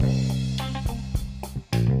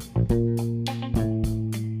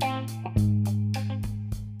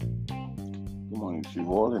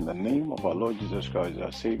In the name of our Lord Jesus Christ,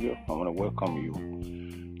 our Savior, I want to welcome you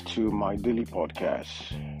to my daily podcast.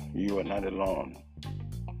 You are not alone.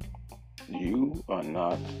 You are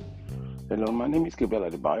not alone. My name is Gabriel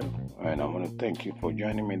Adebayo, and I want to thank you for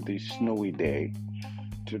joining me this snowy day.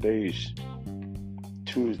 Today is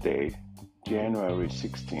Tuesday, January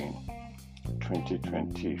 16,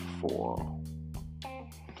 2024.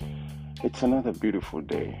 It's another beautiful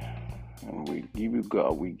day. And we give you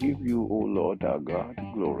God, we give you, O Lord our God,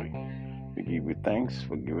 glory. We give you thanks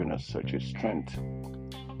for giving us such a strength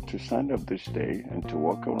to stand up this day and to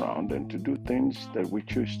walk around and to do things that we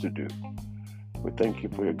choose to do. We thank you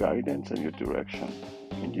for your guidance and your direction.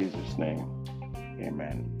 In Jesus' name,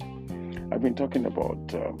 amen. I've been talking about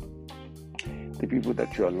the people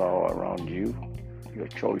that you allow around you, your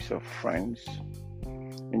choice of friends,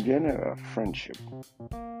 in general, friendship.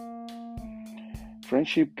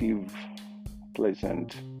 Friendship gives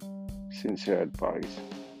pleasant, sincere advice.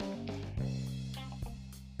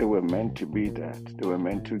 They were meant to be that. They were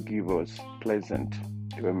meant to give us pleasant.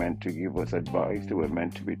 They were meant to give us advice. They were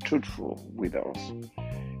meant to be truthful with us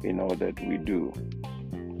in all that we do.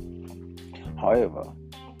 However,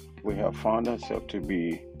 we have found ourselves to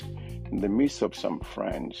be in the midst of some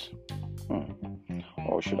friends,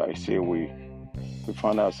 or should I say we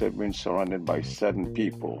found ourselves being surrounded by certain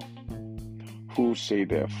people who say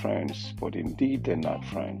they're friends, but indeed they're not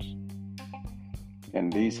friends.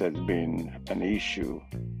 And this has been an issue.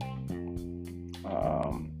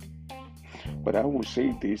 But I will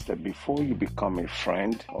say this, that before you become a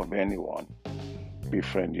friend of anyone,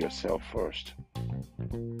 befriend yourself first.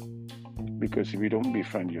 Because if you don't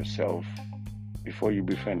befriend yourself, before you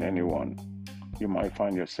befriend anyone, you might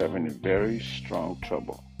find yourself in a very strong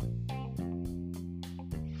trouble.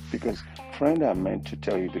 Because friends are meant to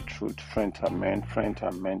tell you the truth. Friends are meant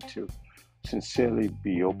to sincerely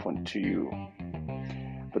be open to you.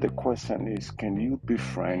 But the question is, can you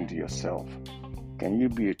befriend yourself? Can you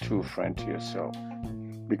be a true friend to yourself?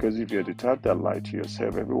 Because if you're the type that lie to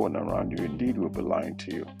yourself, everyone around you indeed will be lying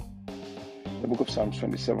to you. The book of Psalms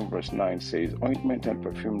 27 verse 9 says, "Ointment and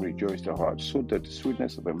perfume rejoice the heart, so that the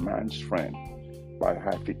sweetness of a man's friend by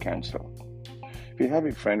happy counsel." If you have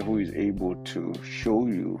a friend who is able to show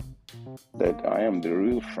you that I am the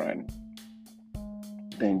real friend,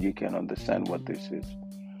 then you can understand what this is.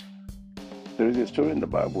 There is a story in the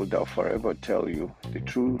Bible that will forever tell you the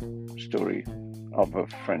true story of a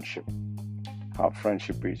friendship, how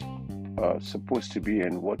friendship is supposed to be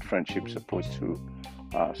and what friendship is supposed to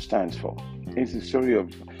stands for. It's the story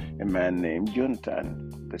of a man named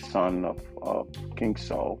Jonathan, the son of King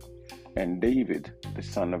Saul, and David, the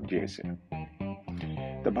son of Jesse.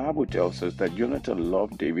 The Bible tells us that Jonathan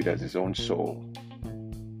loved David as his own soul.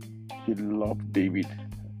 He loved David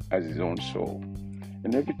as his own soul.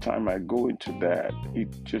 And every time I go into that,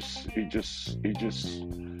 it just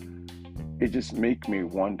makes me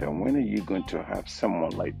wonder, when are you going to have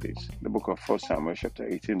someone like this? The book of 1 Samuel chapter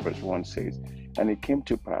 18 verse 1 says, "And it came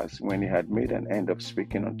to pass, when he had made an end of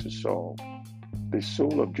speaking unto Saul, the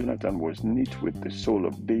soul of Jonathan was knit with the soul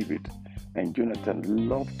of David, and Jonathan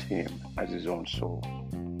loved him as his own soul."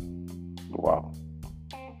 Wow.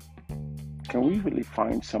 Can we really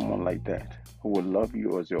find someone like that who will love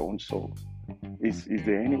you as your own soul? Is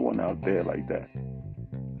there anyone out there like that?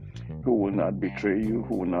 Who will not betray you,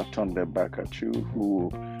 who will not turn their back at you, who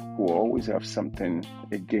will always have something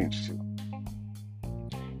against you?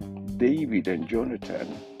 David and Jonathan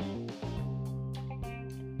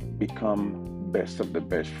become best of the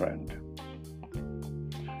best friend.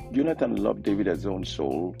 Jonathan loved David as his own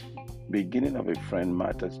soul. Beginning of a friend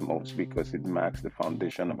matters most because it marks the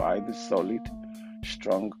foundation of either solid,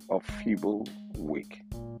 strong, or feeble, weak.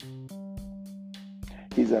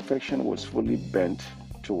 His affection was fully bent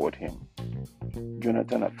toward him.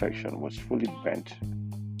 Jonathan's affection was fully bent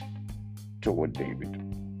toward David.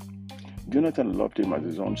 Jonathan loved him as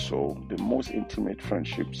his own soul. The most intimate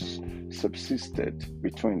friendships subsisted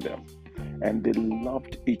between them, and they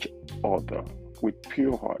loved each other with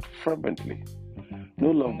pure heart, fervently. No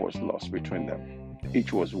love was lost between them.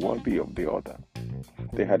 Each was worthy of the other.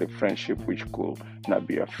 They had a friendship which could not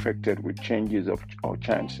be affected with changes or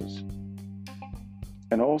chances.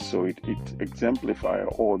 And also, it exemplifies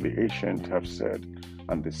all the ancients have said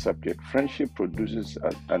on the subject. Friendship produces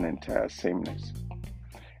an entire sameness.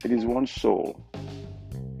 It is one soul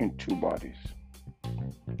in two bodies.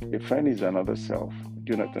 A friend is another self.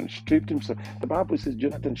 Jonathan stripped himself. The Bible says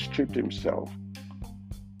Jonathan stripped himself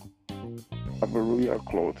of a royal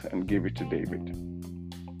cloth and gave it to David.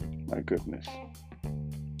 My goodness.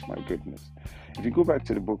 If you go back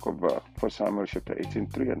to the book of 1 Samuel chapter 18,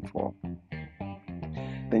 3 and 4,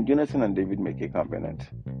 then Jonathan and David make a covenant.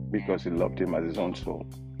 because he loved him as his own soul.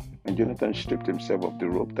 And Jonathan stripped himself of the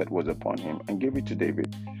robe that was upon him and gave it to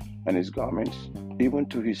David and his garments, even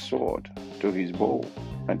to his sword, to his bow,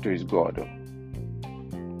 and to his girdle.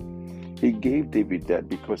 He gave David that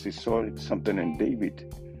because he saw something in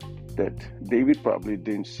David that David probably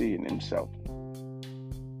didn't see in himself.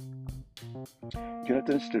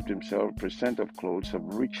 Jonathan stripped himself a % of clothes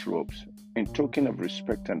of rich robes in token of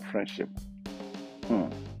respect and friendship.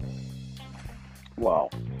 Wow.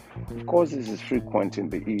 Of course, this is frequent in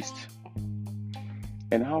the East.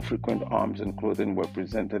 And how frequent arms and clothing were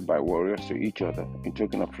presented by warriors to each other in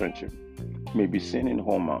token of friendship may be seen in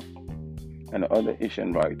Homer and other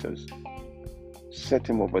Asian writers,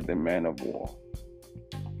 setting over the men of war.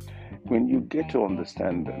 When you get to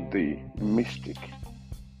understand the mystic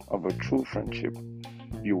of a true friendship,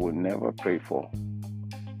 you will never pray for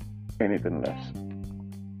anything less.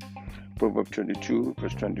 Proverbs 22,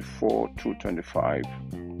 verse 24 to 25,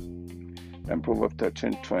 and Proverbs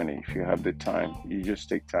 13:20. If you have the time, you just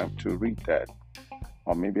take time to read that.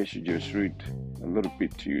 Or maybe I should just read a little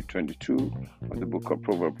bit to you. 22 of the book of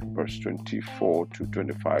Proverbs, verse 24 to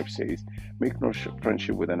 25 says, "Make no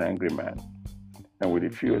friendship with an angry man, and with a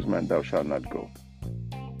furious man thou shalt not go,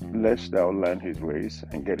 lest thou learn his ways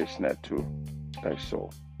and get a snare to thy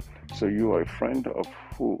soul." So you are a friend of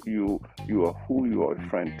who you are a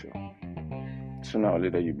friend to. Sooner or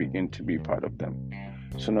later you begin to be part of them.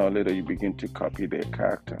 Sooner or later you begin to copy their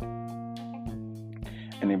character.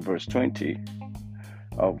 And in verse 20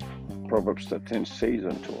 of Proverbs 13 says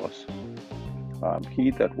unto us, "He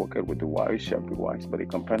that walketh with the wise shall be wise, but the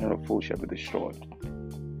companion of fools shall be destroyed."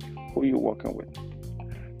 Who are you walking with?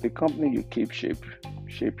 The company you keep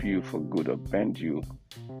shape you for good or bend you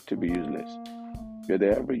to be useless. You're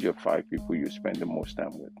the average of 5 people you spend the most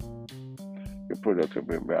time with. Your product of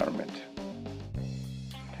environment.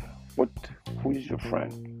 Who is your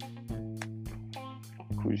friend?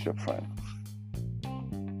 Who is your friend?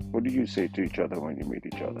 What do you say to each other when you meet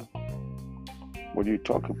each other? What do you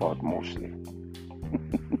talk about mostly?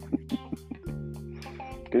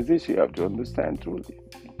 Because this you have to understand truly.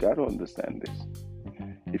 You got to understand this.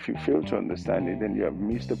 If you fail to understand it, then you have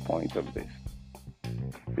missed the point of this.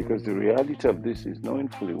 Because the reality of this is knowing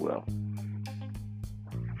fully well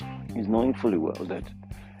that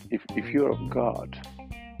if you're of God,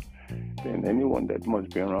 then anyone that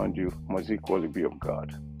must be around you must equally be of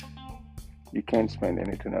God. You can't spend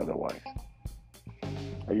anything otherwise.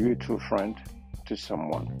 Are you a true friend to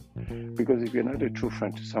someone? Because if you're not a true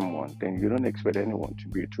friend to someone, then you don't expect anyone to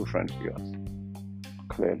be a true friend of yours.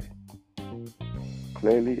 Clearly.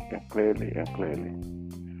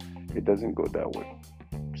 It doesn't go that way.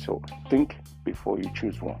 So think before you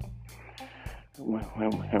choose one.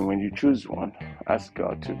 When you choose one, ask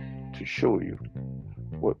God to show you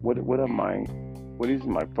what is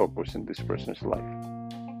my purpose in this person's life.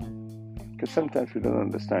 Because sometimes we don't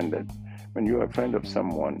understand that when you're a friend of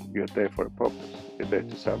someone, you're there for a purpose. You're there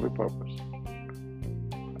to serve a purpose,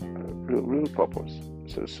 real purpose.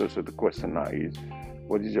 So the question now is,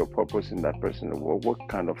 what is your purpose in that person? What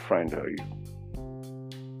kind of friend are you?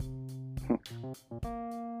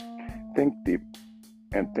 Think deep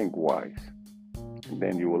and think wise. And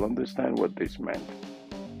then you will understand what this meant.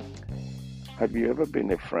 Have you ever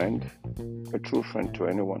been a friend, a true friend to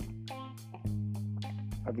anyone?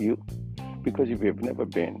 Have you? Because if you've never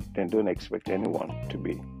been, then don't expect anyone to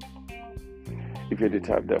be. If you're the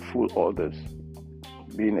type that fool others,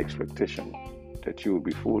 be in expectation that you will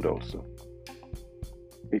be fooled also.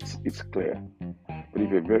 It's clear. But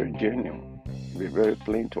if you're very genuine, if you're very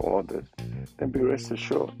plain to others, then be rest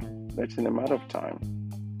assured that in a matter of time,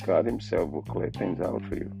 God Himself will clear things out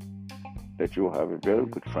for you. That you will have a very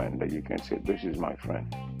good friend that you can say, "This is my friend."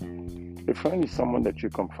 A friend is someone that you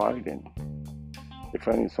confide in. A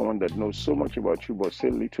friend is someone that knows so much about you but say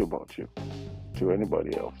little about you to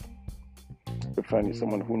anybody else. A friend is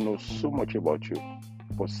someone who knows so much about you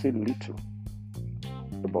but say little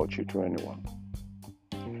about you to anyone.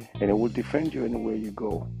 And it will defend you anywhere you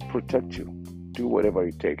go, protect you, do whatever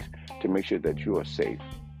it takes to make sure that you are safe.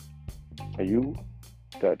 Are you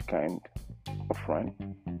that kind of friend?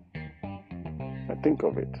 Now think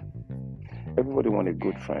of it. Everybody wants a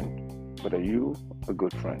good friend, but are you a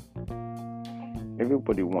good friend?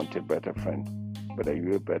 Everybody wants a better friend, but are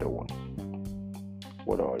you a better one?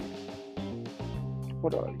 What are you?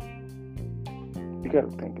 What are you? You got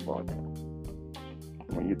to think about that.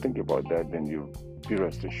 When you think about that, then you be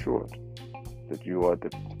rest assured that you are the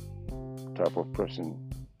type of person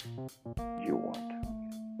you want.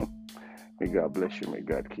 May God bless you. May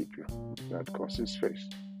God keep you. God cause His face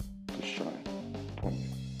to shine upon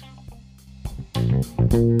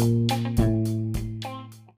you.